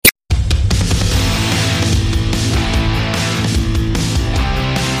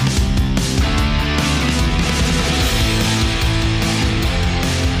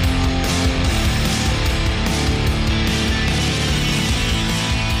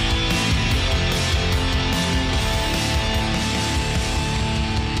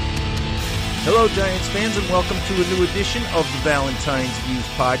Hello, Giants fans, and welcome to a new edition of the Valentine's Views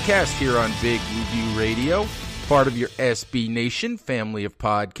podcast here on Big Blue View Radio, part of your SB Nation family of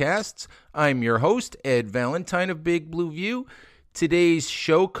podcasts. I'm your host, Ed Valentine of Big Blue View. Today's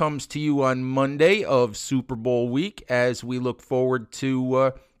show comes to you on Monday of Super Bowl week as we look forward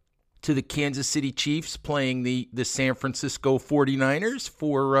to the Kansas City Chiefs playing the San Francisco 49ers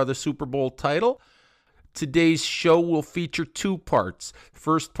for the Super Bowl title. Today's show will feature two parts.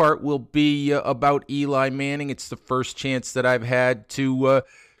 First part will be about Eli Manning. It's the first chance that I've had to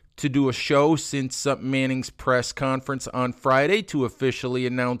do a show since Manning's press conference on Friday to officially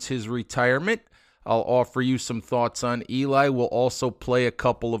announce his retirement. I'll offer you some thoughts on Eli. We'll also play a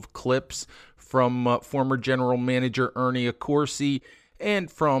couple of clips from former general manager Ernie Accorsi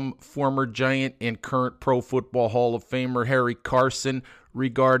and from former Giant and current Pro Football Hall of Famer Harry Carson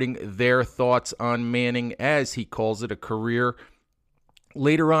regarding their thoughts on Manning, as he calls it, a career.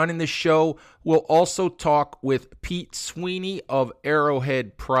 Later on in the show, we'll also talk with Pete Sweeney of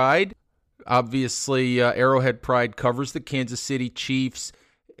Arrowhead Pride. Obviously, Arrowhead Pride covers the Kansas City Chiefs,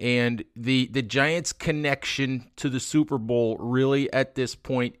 and the Giants' connection to the Super Bowl really at this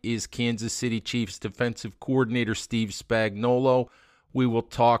point is Kansas City Chiefs defensive coordinator Steve Spagnuolo. We will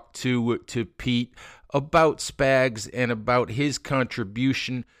talk to Pete about Spags and about his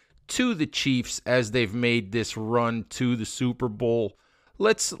contribution to the Chiefs as they've made this run to the Super Bowl.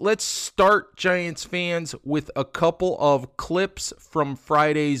 Let's start, Giants fans, with a couple of clips from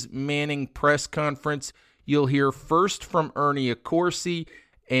Friday's Manning press conference. You'll hear first from Ernie Accorsi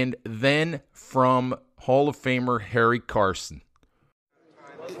and then from Hall of Famer Harry Carson.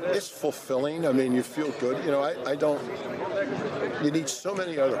 It's fulfilling. I mean, you feel good. You know, I don't. You need so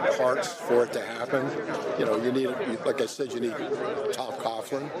many other parts for it to happen. You know, you need, like I said, you need Tom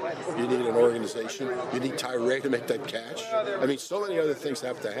Coughlin. You need an organization. You need Tyree to make that catch. I mean, so many other things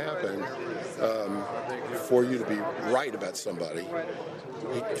have to happen for you to be right about somebody.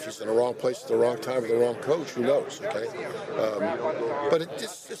 If he's in the wrong place at the wrong time with the wrong coach, who knows, okay? But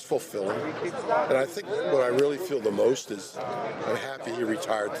it's fulfilling. And I think what I really feel the most is I'm happy he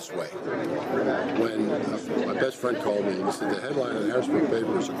retired this way. When my best friend called me and he said the headline in the Harrisburg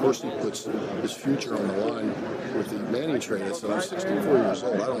paper is, of course, he puts his future on the line with the Manning trade. I said, I'm 64 years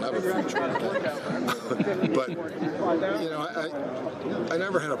old. I don't have a future. Okay? But, you know, I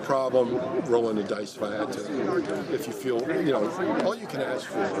never had a problem rolling the dice if I had to. If you feel, you know, all you can ask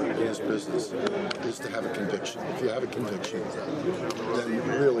for in this business is to have a conviction. If you have a conviction, then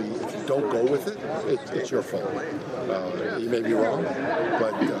really, if you don't go with it, it's your fault. You may be wrong,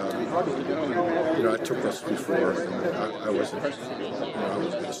 but you know, I took risks before, and I wasn't going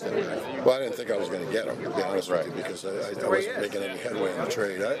to step back. Well, I didn't think I was going to get him, to be honest with you, because I wasn't making any headway in the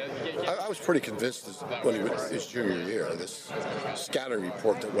trade. I was pretty convinced when he was his junior year. This scouting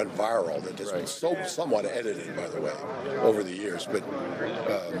report that went viral, that has been somewhat edited, by the way, over the years, but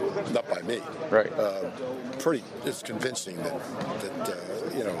not by me. Right. It's convincing that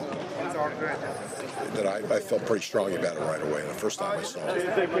you know, that I felt pretty strongly about it right away the first time I saw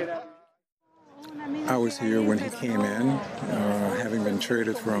it. I was here when he came in, having been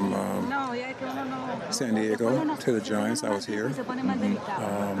traded from San Diego to the Giants. I was here.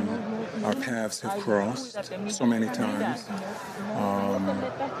 Our paths have crossed so many times.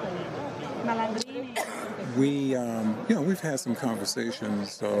 We've had some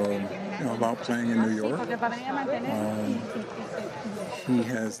conversations, about playing in New York. He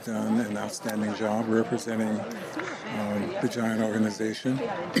has done an outstanding job representing the Giant organization,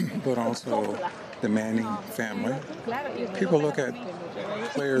 but also the Manning family. People look at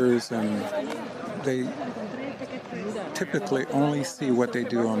players and they typically only see what they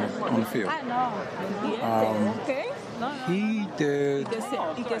do on the field. He did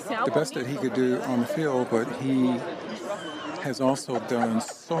the best that he could do on the field, but he has also done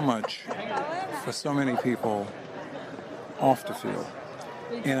so much for so many people off the field.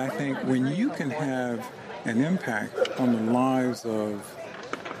 And I think when you can have an impact on the lives of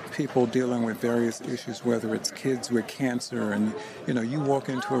people dealing with various issues, whether it's kids with cancer, and you walk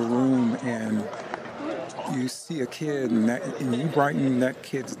into a room and you see a kid and you brighten that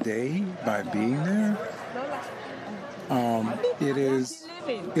kid's day by being there, it is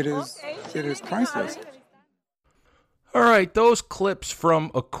priceless. All right, those clips from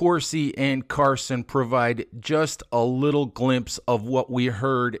Accorsi and Carson provide just a little glimpse of what we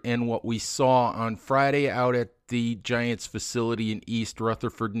heard and what we saw on Friday out at the Giants facility in East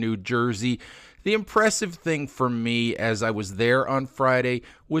Rutherford, New Jersey. The impressive thing for me as I was there on Friday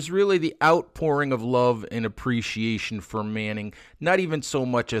was really the outpouring of love and appreciation for Manning, not even so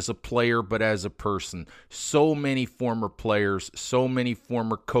much as a player, but as a person. So many former players, so many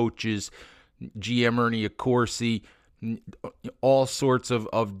former coaches, GM Ernie Accorsi, all sorts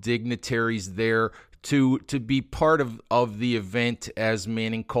of dignitaries there to be part of the event, as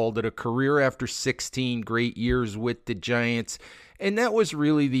Manning called it, a career after 16 great years with the Giants. And that was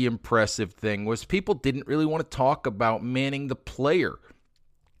really the impressive thing, was people didn't really want to talk about Manning the player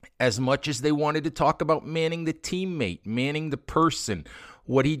as much as they wanted to talk about Manning the teammate, Manning the person,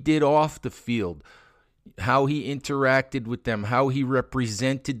 what he did off the field, how he interacted with them, how he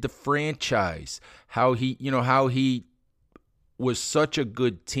represented the franchise, how he was such a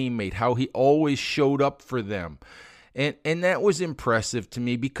good teammate, how he always showed up for them. And that was impressive to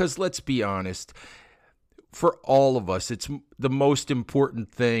me because, let's be honest, for all of us, it's the most important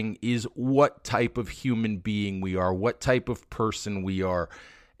thing is what type of human being we are, what type of person we are.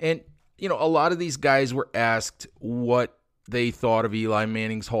 And, a lot of these guys were asked what they thought of Eli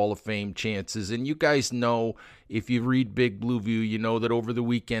Manning's Hall of Fame chances. And you guys know, if you read Big Blue View, you know that over the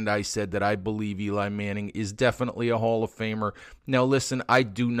weekend I said that I believe Eli Manning is definitely a Hall of Famer. Now, listen, I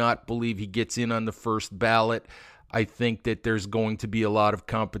do not believe he gets in on the first ballot. I think that there's going to be a lot of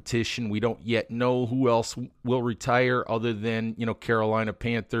competition. We don't yet know who else will retire other than, Carolina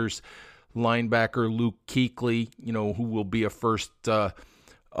Panthers linebacker Luke Kuechly, who will be a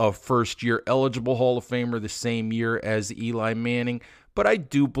first-year eligible Hall of Famer the same year as Eli Manning. But I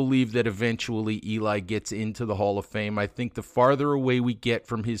do believe that eventually Eli gets into the Hall of Fame. I think the farther away we get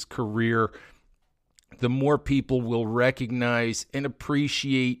from his career, the more people will recognize and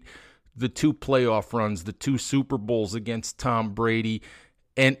appreciate the 2 playoff runs, the 2 Super Bowls against Tom Brady,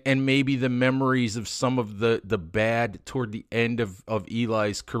 and maybe the memories of some of the bad toward the end of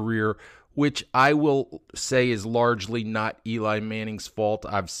Eli's career, which I will say is largely not Eli Manning's fault.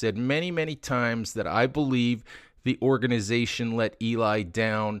 I've said many, many times that I believe the organization let Eli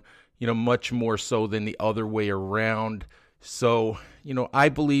down, much more so than the other way around. So, I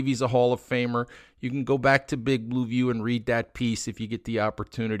believe he's a Hall of Famer. You can go back to Big Blue View and read that piece if you get the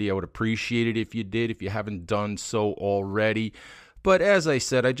opportunity. I would appreciate it if you did, if you haven't done so already. But as I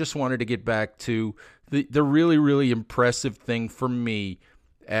said, I just wanted to get back to the really, really impressive thing for me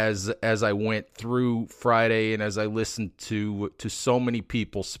as I went through Friday and as I listened to so many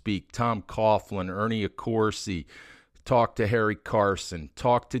people speak. Tom Coughlin, Ernie Accorsi, talk to Harry Carson,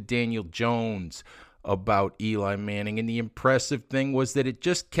 talk to Daniel Jones about Eli Manning. And the impressive thing was that it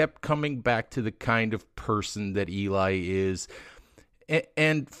just kept coming back to the kind of person that Eli is.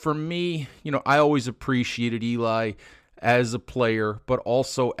 And for me, I always appreciated Eli as a player, but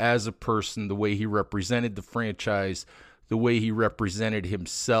also as a person, the way he represented the franchise, the way he represented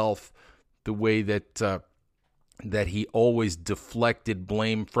himself, the way that he always deflected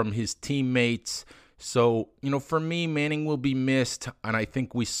blame from his teammates. So, for me, Manning will be missed, and I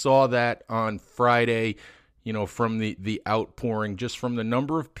think we saw that on Friday, from the outpouring, just from the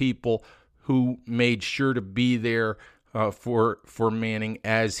number of people who made sure to be there for Manning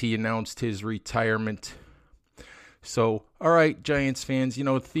as he announced his retirement. So, all right, Giants fans,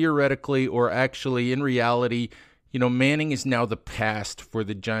 theoretically, or actually in reality, Manning is now the past for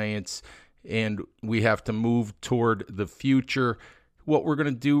the Giants, and we have to move toward the future. What we're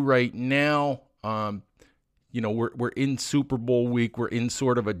going to do right now, we're in Super Bowl week. We're in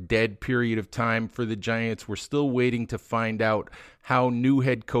sort of a dead period of time for the Giants. We're still waiting to find out how new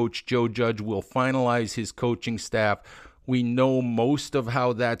head coach Joe Judge will finalize his coaching staff. We know most of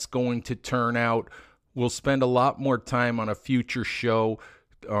how that's going to turn out. We'll spend a lot more time on a future show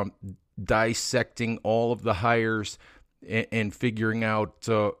dissecting all of the hires and figuring out,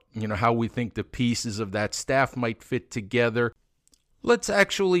 how we think the pieces of that staff might fit together. Let's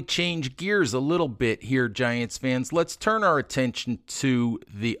actually change gears a little bit here, Giants fans. Let's turn our attention to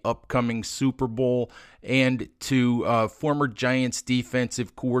the upcoming Super Bowl and to former Giants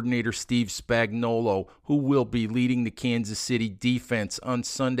defensive coordinator Steve Spagnuolo, who will be leading the Kansas City defense on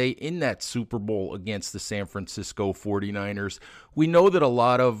Sunday in that Super Bowl against the San Francisco 49ers. We know that a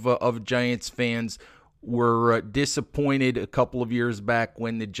lot of Giants fans were disappointed a couple of years back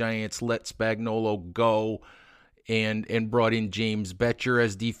when the Giants let Spagnuolo go and brought in James Bettcher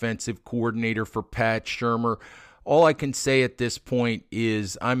as defensive coordinator for Pat Shurmur. All I can say at this point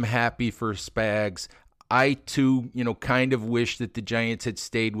is I'm happy for Spags. I, too, kind of wish that the Giants had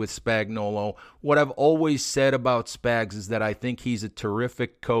stayed with Spagnuolo. What I've always said about Spags is that I think he's a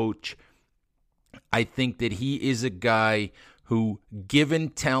terrific coach. I think that he is a guy who, given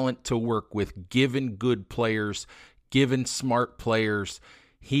talent to work with, given good players, given smart players,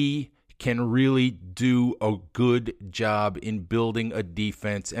 he can really do a good job in building a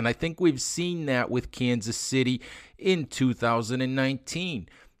defense. And I think we've seen that with Kansas City in 2019.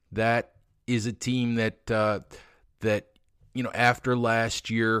 That is a team that after last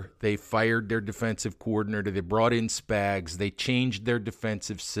year, they fired their defensive coordinator. They brought in Spags. They changed their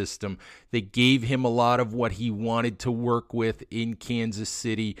defensive system. They gave him a lot of what he wanted to work with in Kansas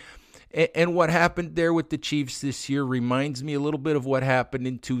City. And what happened there with the Chiefs this year reminds me a little bit of what happened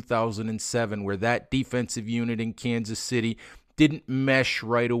in 2007, where that defensive unit in Kansas City didn't mesh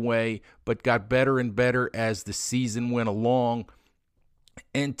right away, but got better and better as the season went along.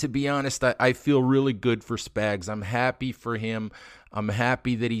 And to be honest, I feel really good for Spags. I'm happy for him. I'm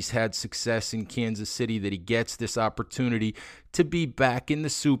happy that he's had success in Kansas City, that he gets this opportunity to be back in the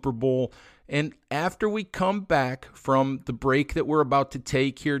Super Bowl. And after we come back from the break that we're about to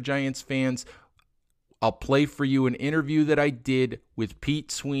take here, Giants fans, I'll play for you an interview that I did with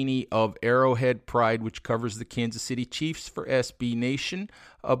Pete Sweeney of Arrowhead Pride, which covers the Kansas City Chiefs for SB Nation,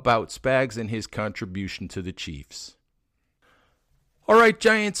 about Spags and his contribution to the Chiefs. All right,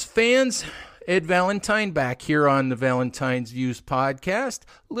 Giants fans, Ed Valentine back here on the Valentine's Views podcast.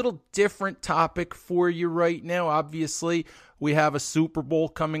 A little different topic for you right now. Obviously, we have a Super Bowl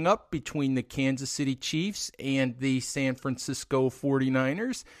coming up between the Kansas City Chiefs and the San Francisco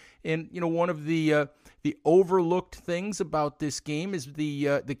 49ers. And, one of the overlooked things about this game is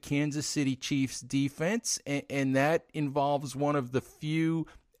the Kansas City Chiefs defense, and that involves one of the few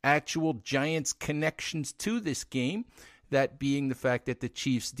actual Giants connections to this game. That being the fact that the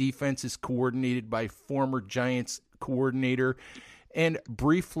Chiefs' defense is coordinated by former Giants coordinator and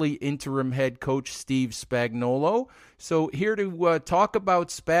briefly interim head coach Steve Spagnuolo. So here to talk about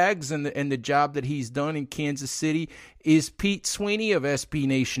Spags and the job that he's done in Kansas City is Pete Sweeney of SB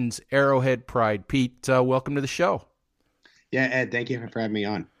Nation's Arrowhead Pride. Pete, welcome to the show. Yeah, Ed, thank you for having me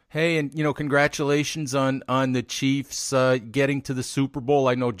on. Hey, and congratulations on the Chiefs getting to the Super Bowl.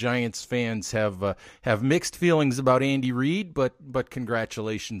 I know Giants fans have mixed feelings about Andy Reid, but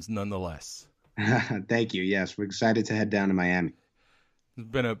congratulations nonetheless. Thank you. Yes, we're excited to head down to Miami. It's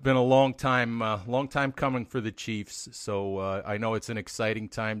been a long time coming for the Chiefs. So I know it's an exciting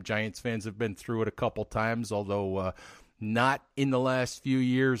time. Giants fans have been through it a couple times, although not in the last few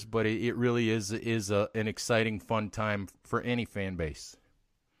years. But it really is an exciting, fun time for any fan base.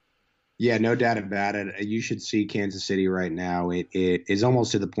 Yeah, no doubt about it. You should see Kansas City right now. It is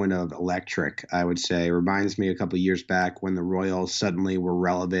almost to the point of electric, I would say. It reminds me a couple of years back when the Royals suddenly were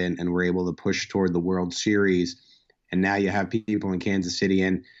relevant and were able to push toward the World Series. And now you have people in Kansas City,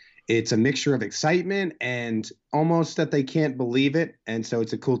 and it's a mixture of excitement and almost that they can't believe it. And so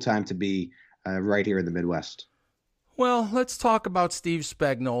it's a cool time to be right here in the Midwest. Well, let's talk about Steve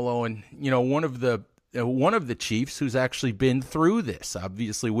Spagnuolo and, one of the Chiefs who's actually been through this,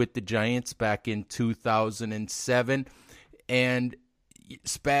 obviously with the Giants back in 2007. And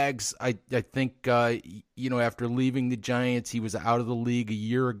Spags, I think, after leaving the Giants, he was out of the league a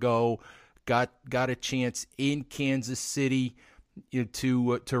year ago, got a chance in Kansas City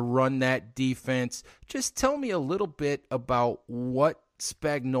to run that defense. Just tell me a little bit about what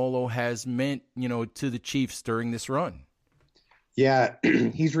Spagnuolo has meant, to the Chiefs during this run. Yeah,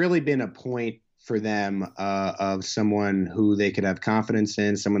 he's really been a point for them of someone who they could have confidence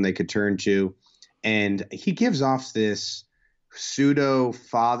in, someone they could turn to. And he gives off this pseudo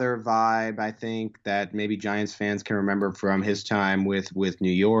father vibe, I think, that maybe Giants fans can remember from his time with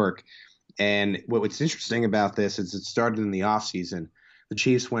New York. And what's interesting about this is it started in the offseason. The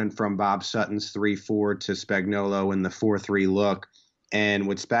Chiefs went from Bob Sutton's 3-4 to Spagnuolo in the 4-3 look. And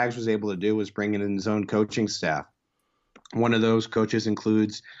what Spags was able to do was bring in his own coaching staff. One of those coaches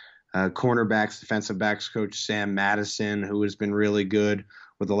includes cornerbacks, defensive backs coach Sam Madison, who has been really good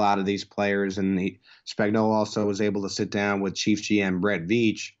with a lot of these players. And Spagnuolo also was able to sit down with Chief GM Brett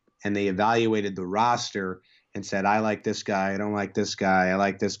Veach, and they evaluated the roster and said, I like this guy, I don't like this guy, I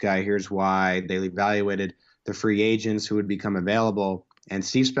like this guy, here's why. They evaluated the free agents who would become available. And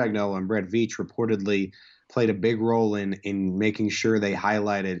Steve Spagnuolo and Brett Veach reportedly played a big role in making sure they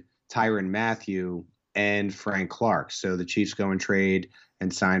highlighted Tyrann Mathieu and Frank Clark. So the Chiefs go and trade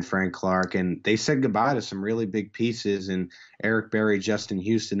and sign Frank Clark, and they said goodbye to some really big pieces in Eric Berry, Justin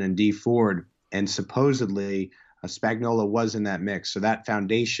Houston, and Dee Ford. And supposedly Spagnuolo was in that mix. So that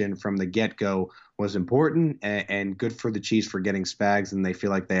foundation from the get-go was important and good for the Chiefs for getting Spags, and they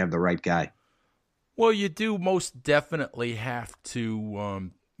feel like they have the right guy. Well, you do most definitely have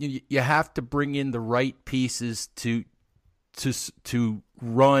to you have to bring in the right pieces to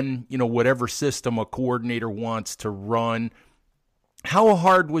run, whatever system a coordinator wants to run. How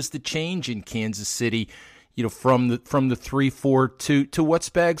hard was the change in Kansas City, from the 3-4 to what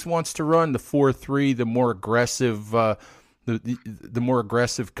Spags wants to run, the 4-3, the more aggressive, the more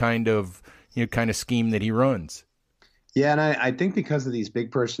aggressive kind of scheme that he runs? Yeah, and I think because of these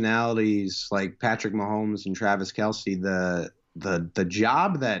big personalities like Patrick Mahomes and Travis Kelce, the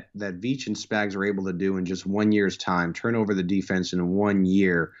job that Veach and Spags were able to do in just 1 year's time, turn over the defense in 1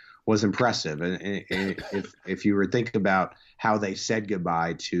 year, was impressive. And if you were thinking about how they said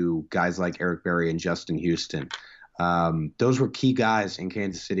goodbye to guys like Eric Berry and Justin Houston, those were key guys in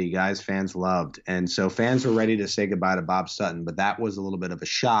Kansas City, guys fans loved. And so fans were ready to say goodbye to Bob Sutton, but that was a little bit of a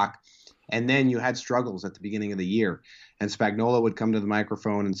shock. And then you had struggles at the beginning of the year. And Spagnuolo would come to the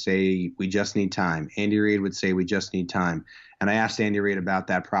microphone and say, we just need time. Andy Reid would say, we just need time. And I asked Andy Reid about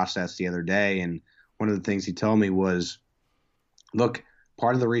that process the other day. And one of the things he told me was, look,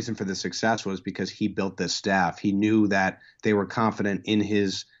 part of the reason for the success was because he built this staff. He knew that they were confident in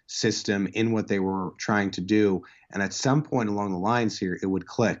his system, in what they were trying to do. And at some point along the lines here, it would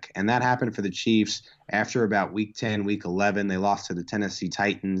click. And that happened for the Chiefs after about week 10, week 11. They lost to the Tennessee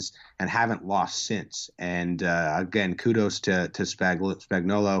Titans and haven't lost since. And again, kudos to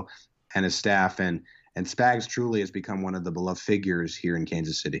Spagnuolo and his staff. And Spags truly has become one of the beloved figures here in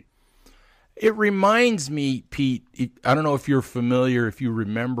Kansas City. It reminds me, Pete, I don't know if you're familiar, if you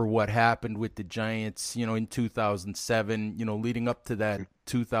remember what happened with the Giants, in 2007, leading up to that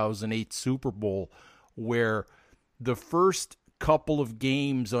 2008 Super Bowl, where the first couple of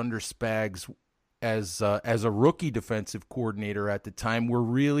games under Spags as a rookie defensive coordinator at the time were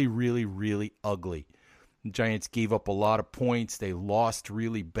really, really, really ugly. The Giants gave up a lot of points. They lost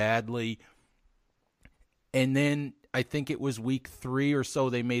really badly. And then I think it was week 3 or so,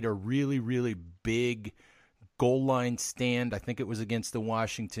 they made a really, really big goal line stand. I think it was against the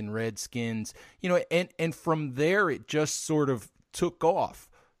Washington Redskins. And from there it just sort of took off.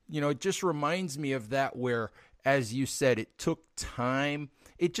 It just reminds me of that where, as you said, it took time.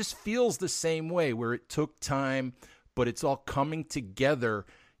 It just feels the same way where it took time, but it's all coming together,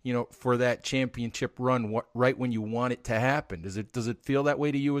 for that championship run right when you want it to happen. Does it feel that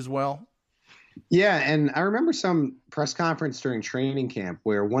way to you as well? Yeah, and I remember some press conference during training camp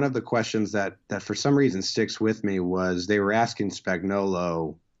where one of the questions that for some reason sticks with me was they were asking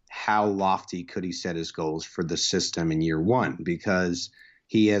Spagnuolo how lofty could he set his goals for the system in year one, because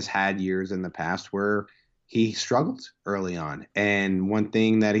he has had years in the past where he struggled early on. And one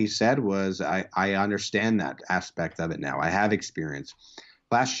thing that he said was, I understand that aspect of it now. I have experience.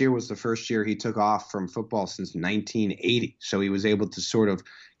 Last year was the first year he took off from football since 1980. So he was able to sort of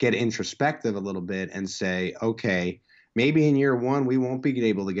get introspective a little bit and say, okay, maybe in year one, we won't be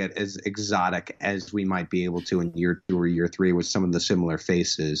able to get as exotic as we might be able to in year 2 or year 3 with some of the similar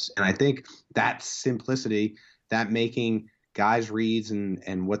faces. And I think that simplicity, that making guys' reads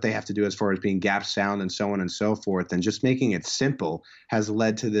and what they have to do as far as being gap sound and so on and so forth, and just making it simple has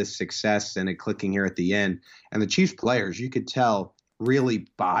led to this success and it clicking here at the end. And the Chiefs players, you could tell, really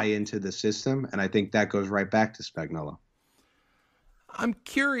buy into the system, and I think that goes right back to Spagnuolo. I'm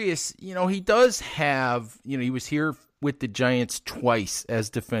curious, he does have, he was here with the Giants twice as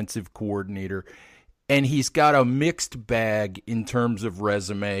defensive coordinator, and he's got a mixed bag in terms of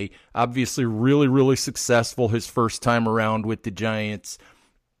resume. Obviously, really, really successful his first time around with the Giants.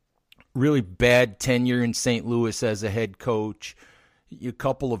 Really bad tenure in St. Louis as a head coach. A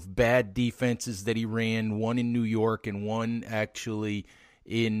couple of bad defenses that he ran, one in New York and one actually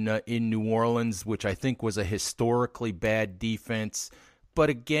in New Orleans, which I think was a historically bad defense. But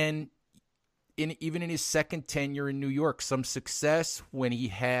again, even in his second tenure in New York, some success when he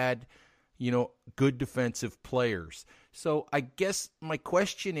had, good defensive players. So I guess my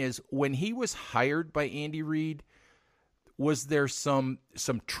question is, when he was hired by Andy Reid, was there some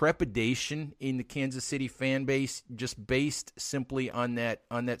trepidation in the Kansas City fan base just based simply on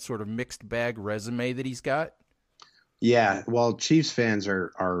that sort of mixed bag resume that he's got? Yeah, well, Chiefs fans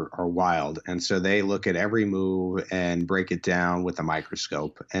are wild, and so they look at every move and break it down with a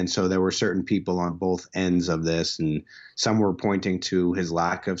microscope. And so there were certain people on both ends of this, and some were pointing to his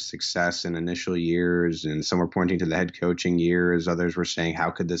lack of success in initial years, and some were pointing to the head coaching years. Others were saying,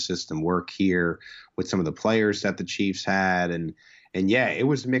 how could the system work here with some of the players that the Chiefs had? And yeah, it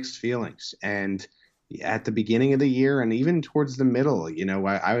was mixed feelings. And at the beginning of the year and even towards the middle,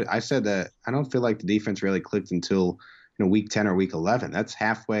 I said that I don't feel like the defense really clicked until week 10 or week 11. That's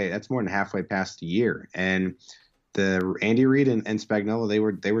more than halfway past the year. And the Andy Reid and Spagnuolo,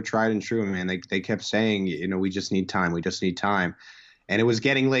 they were tried and true. Man, they kept saying, we just need time. We just need time. And it was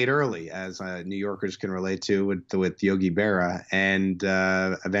getting late early, as New Yorkers can relate to with Yogi Berra. And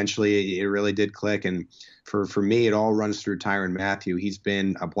eventually it really did click. And for me, it all runs through Tyrann Mathieu. He's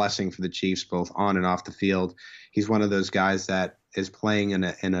been a blessing for the Chiefs, both on and off the field. He's one of those guys that is playing in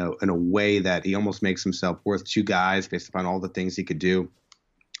a way that he almost makes himself worth 2 guys based upon all the things he could do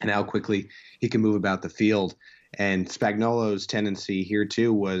and how quickly he can move about the field. And Spagnuolo's tendency here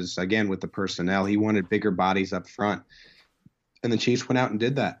too was, again, with the personnel, he wanted bigger bodies up front. And the Chiefs went out and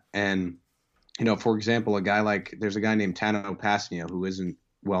did that. And, for example, there's a guy named Tano Pasnio who isn't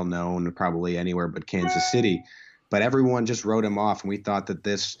well known probably anywhere but Kansas City, but everyone just wrote him off. And we thought that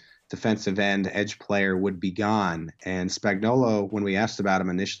this defensive end edge player would be gone. And Spagnuolo, when we asked about him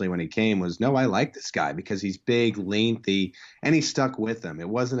initially when he came, was, no, I like this guy because he's big, lengthy, and he stuck with them. It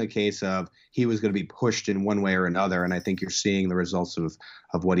wasn't a case of he was going to be pushed in one way or another. And I think you're seeing the results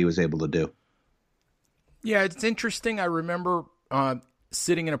of what he was able to do. Yeah, it's interesting. I remember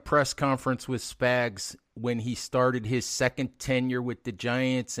sitting in a press conference with Spags when he started his second tenure with the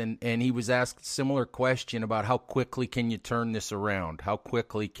Giants, and he was asked a similar question about how quickly can you turn this around? How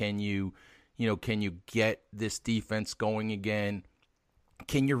quickly can you get this defense going again?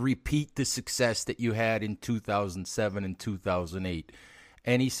 Can you repeat the success that you had in 2007 and 2008?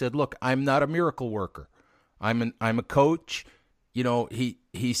 And he said, look, I'm not a miracle worker. I'm a coach.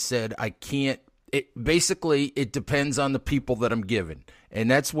 He said, I can't. It depends on the people that I'm given. And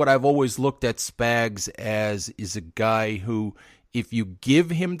that's what I've always looked at Spags as, is a guy who, if you give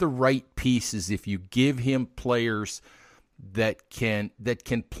him the right pieces, if you give him players that can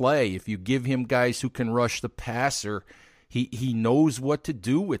play, if you give him guys who can rush the passer, he knows what to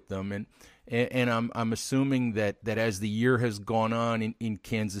do with them. And I'm assuming that as the year has gone on in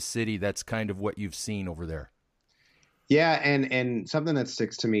Kansas City, that's kind of what you've seen over there. Yeah, and something that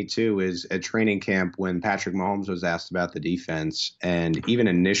sticks to me, too, is at training camp when Patrick Mahomes was asked about the defense, and even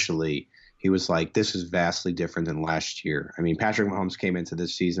initially he was like, this is vastly different than last year. I mean, Patrick Mahomes came into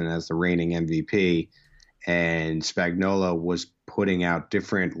this season as the reigning MVP, and Spagnuolo was putting out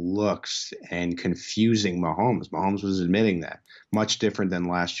different looks and confusing Mahomes. Mahomes was admitting that. Much different than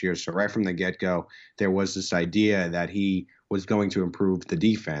last year. So right from the get-go, there was this idea that he was going to improve the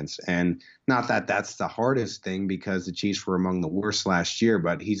defense. And not that that's the hardest thing, because the Chiefs were among the worst last year,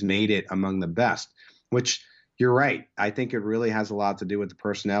 but he's made it among the best, which you're right. I think it really has a lot to do with the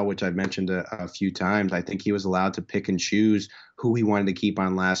personnel, which I've mentioned a few times. I think he was allowed to pick and choose who he wanted to keep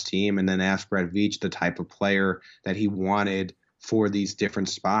on last team, and then ask Brett Veach the type of player that he wanted for these different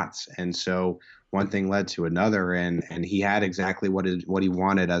spots. And so one thing led to another, and he had exactly what he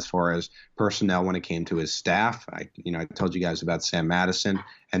wanted as far as personnel when it came to his staff. I told you guys about Sam Madison,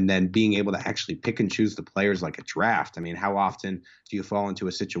 and then being able to actually pick and choose the players like a draft. I mean, how often do you fall into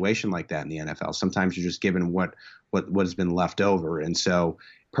a situation like that in the NFL? Sometimes you're just given what has been left over. And so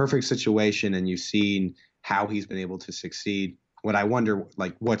perfect situation, and you've seen how he's been able to succeed. What I wonder,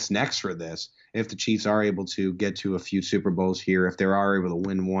 what's next for this? If the Chiefs are able to get to a few Super Bowls here, if they are able to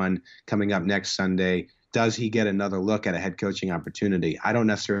win one coming up next Sunday, does he get another look at a head coaching opportunity? I don't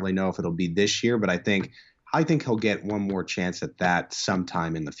necessarily know if it'll be this year, but I think he'll get one more chance at that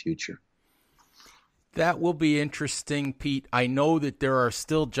sometime in the future. That will be interesting, Pete. I know that there are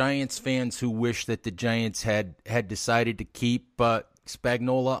still Giants fans who wish that the Giants had decided to keep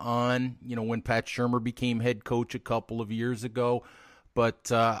Spagnuolo on, when Pat Shurmur became head coach a couple of years ago.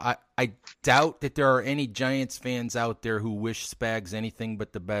 But I doubt that there are any Giants fans out there who wish Spags anything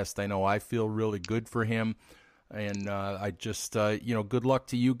but the best. I know I feel really good for him. And I just, good luck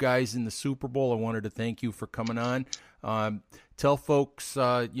to you guys in the Super Bowl. I wanted to thank you for coming on. Tell folks,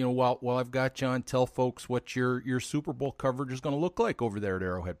 while I've got you on, tell folks what your Super Bowl coverage is going to look like over there at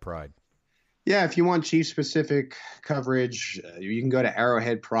Arrowhead Pride. Yeah, if you want Chiefs-specific coverage, you can go to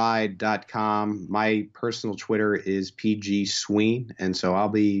arrowheadpride.com. My personal Twitter is PG Sween, and so I'll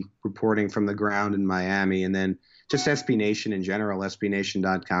be reporting from the ground in Miami. And then just SB Nation in general,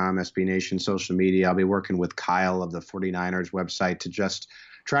 SBNation.com, SB Nation social media. I'll be working with Kyle of the 49ers website to just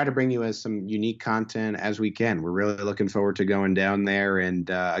try to bring you as some unique content as we can. We're really looking forward to going down there. And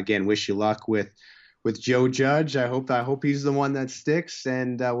again, wish you luck with Joe Judge. I hope he's the one that sticks,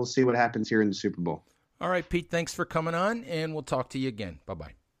 and we'll see what happens here in the Super Bowl. All right, Pete, thanks for coming on, and we'll talk to you again.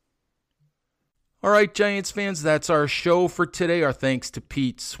 Bye-bye. All right, Giants fans, that's our show for today. Our thanks to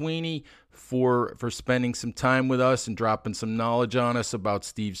Pete Sweeney for spending some time with us and dropping some knowledge on us about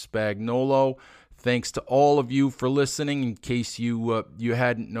Steve Spagnuolo. Thanks to all of you for listening. In case you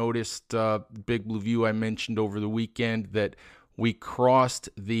hadn't noticed, Big Blue View, I mentioned over the weekend that we crossed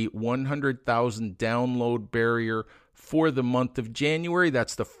the 100,000 download barrier for the month of January.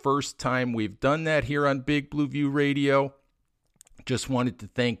 That's the first time we've done that here on Big Blue View Radio. Just wanted to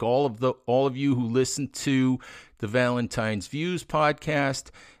thank all of you who listened to the Valentine's Views podcast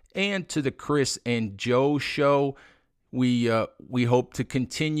and to the Chris and Joe show. We hope to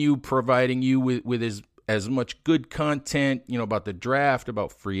continue providing you with as much good content, about the draft,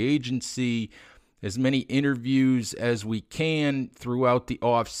 about free agency, as many interviews as we can throughout the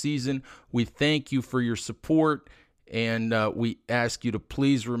off season. We thank you for your support, and we ask you to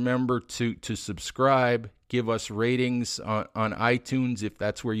please remember to subscribe, give us ratings on iTunes if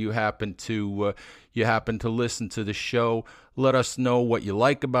that's where you happen to listen to the show. Let us know what you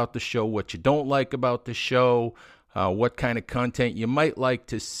like about the show, what you don't like about the show, what kind of content you might like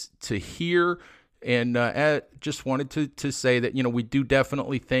to hear. And just wanted to say that, we do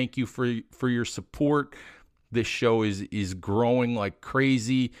definitely thank you for your support. This show is growing like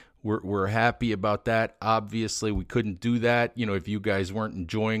crazy. We're happy about that. Obviously, we couldn't do that, if you guys weren't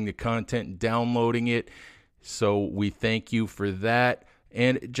enjoying the content and downloading it. So we thank you for that.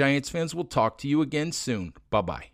 And Giants fans, we'll talk to you again soon. Bye-bye.